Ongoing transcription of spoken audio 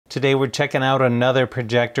Today we're checking out another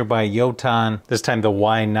projector by Yoton, this time the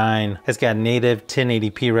Y9. It's got native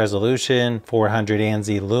 1080p resolution, 400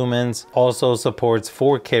 ANSI lumens, also supports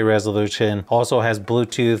 4K resolution, also has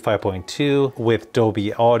Bluetooth 5.2 with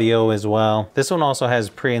Dolby Audio as well. This one also has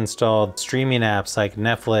pre-installed streaming apps like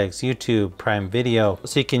Netflix, YouTube, Prime Video,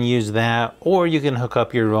 so you can use that, or you can hook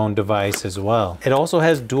up your own device as well. It also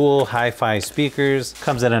has dual hi-fi speakers,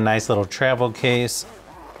 comes in a nice little travel case.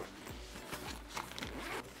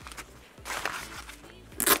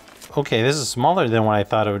 Okay, this is smaller than what I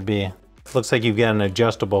thought it would be. Looks like you've got an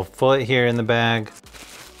adjustable foot here in the bag.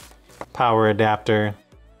 Power adapter.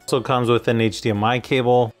 Also comes with an HDMI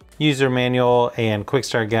cable, user manual, and quick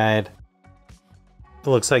start guide. It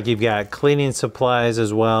looks like you've got cleaning supplies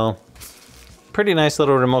as well. Pretty nice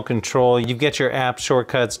little remote control. You've got your app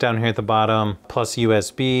shortcuts down here at the bottom, plus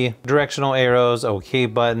USB, directional arrows, OK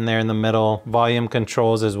button there in the middle, volume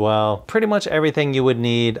controls as well. Pretty much everything you would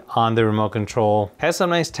need on the remote control. Has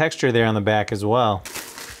some nice texture there on the back as well.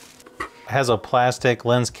 Has a plastic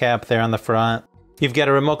lens cap there on the front. You've got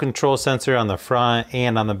a remote control sensor on the front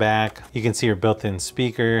and on the back. You can see your built-in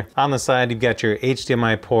speaker. On the side, you've got your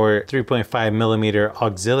HDMI port, 3.5mm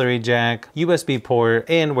auxiliary jack, USB port,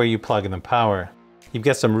 and where you plug in the power. You've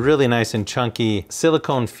got some really nice and chunky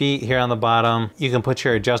silicone feet here on the bottom. You can put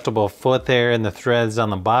your adjustable foot there in the threads on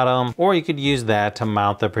the bottom, or you could use that to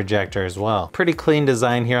mount the projector as well. Pretty clean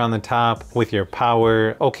design here on the top with your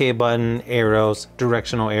power, OK button, arrows,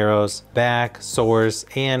 directional arrows, back, source,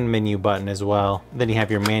 and menu button as well. Then you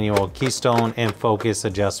have your manual keystone and focus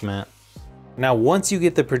adjustment. Now, once you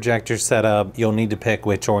get the projector set up, you'll need to pick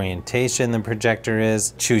which orientation the projector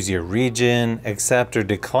is, choose your region, accept or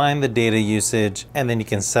decline the data usage, and then you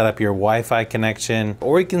can set up your Wi-Fi connection,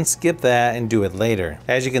 or you can skip that and do it later.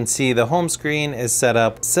 As you can see, the home screen is set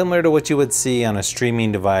up similar to what you would see on a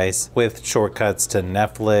streaming device with shortcuts to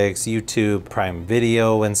Netflix, YouTube, Prime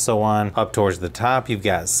Video, and so on. Up towards the top, you've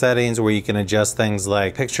got settings where you can adjust things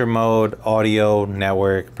like picture mode, audio,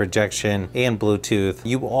 network, projection, and Bluetooth.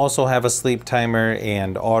 You also have a sleep timer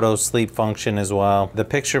and auto sleep function as well. The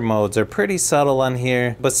picture modes are pretty subtle on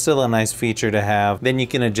here, but still a nice feature to have. Then you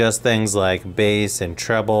can adjust things like bass and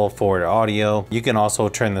treble for audio. You can also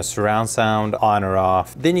turn the surround sound on or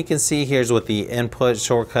off. Then you can see here's what the input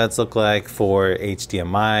shortcuts look like for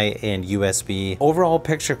HDMI and USB. Overall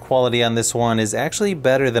picture quality on this one is actually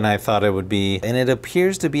better than I thought it would be, and it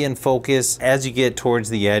appears to be in focus as you get towards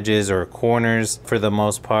the edges or corners for the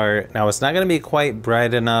most part. Now, it's not going to be quite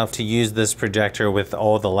bright enough to use this projector with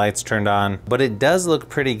all the lights turned on, but it does look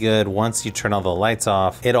pretty good once you turn all the lights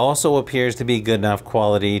off. It also appears to be good enough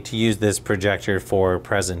quality to use this projector for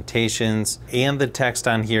presentations, and the text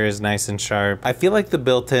on here is nice and sharp. I feel like the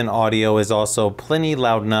built-in audio is also plenty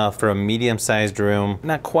loud enough for a medium-sized room.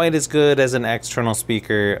 Not quite as good as an external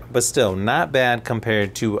speaker, but still not bad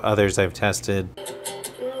compared to others I've tested.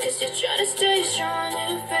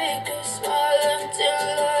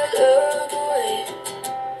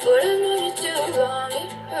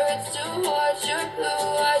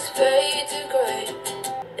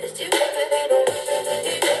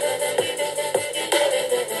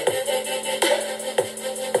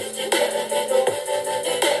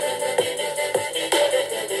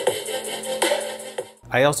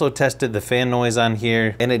 I also tested the fan noise on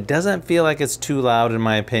here, and it doesn't feel like it's too loud in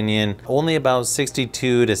my opinion. Only about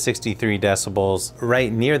 62 to 63 decibels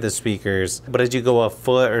right near the speakers, but as you go a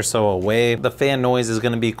foot or so away, the fan noise is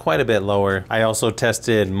going to be quite a bit lower. I also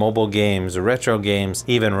tested mobile games, retro games,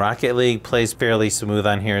 even Rocket League plays fairly smooth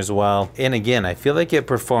on here as well. And again, I feel like it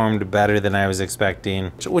performed better than I was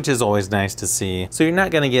expecting, which is always nice to see. So you're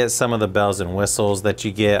not going to get some of the bells and whistles that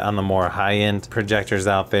you get on the more high-end projectors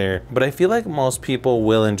out there, but I feel like most people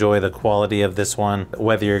will enjoy the quality of this one,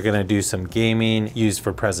 whether you're going to do some gaming, use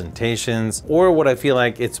for presentations, or what I feel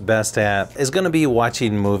like it's best at is going to be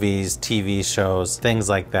watching movies, TV shows, things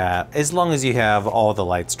like that, as long as you have all the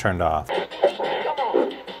lights turned off.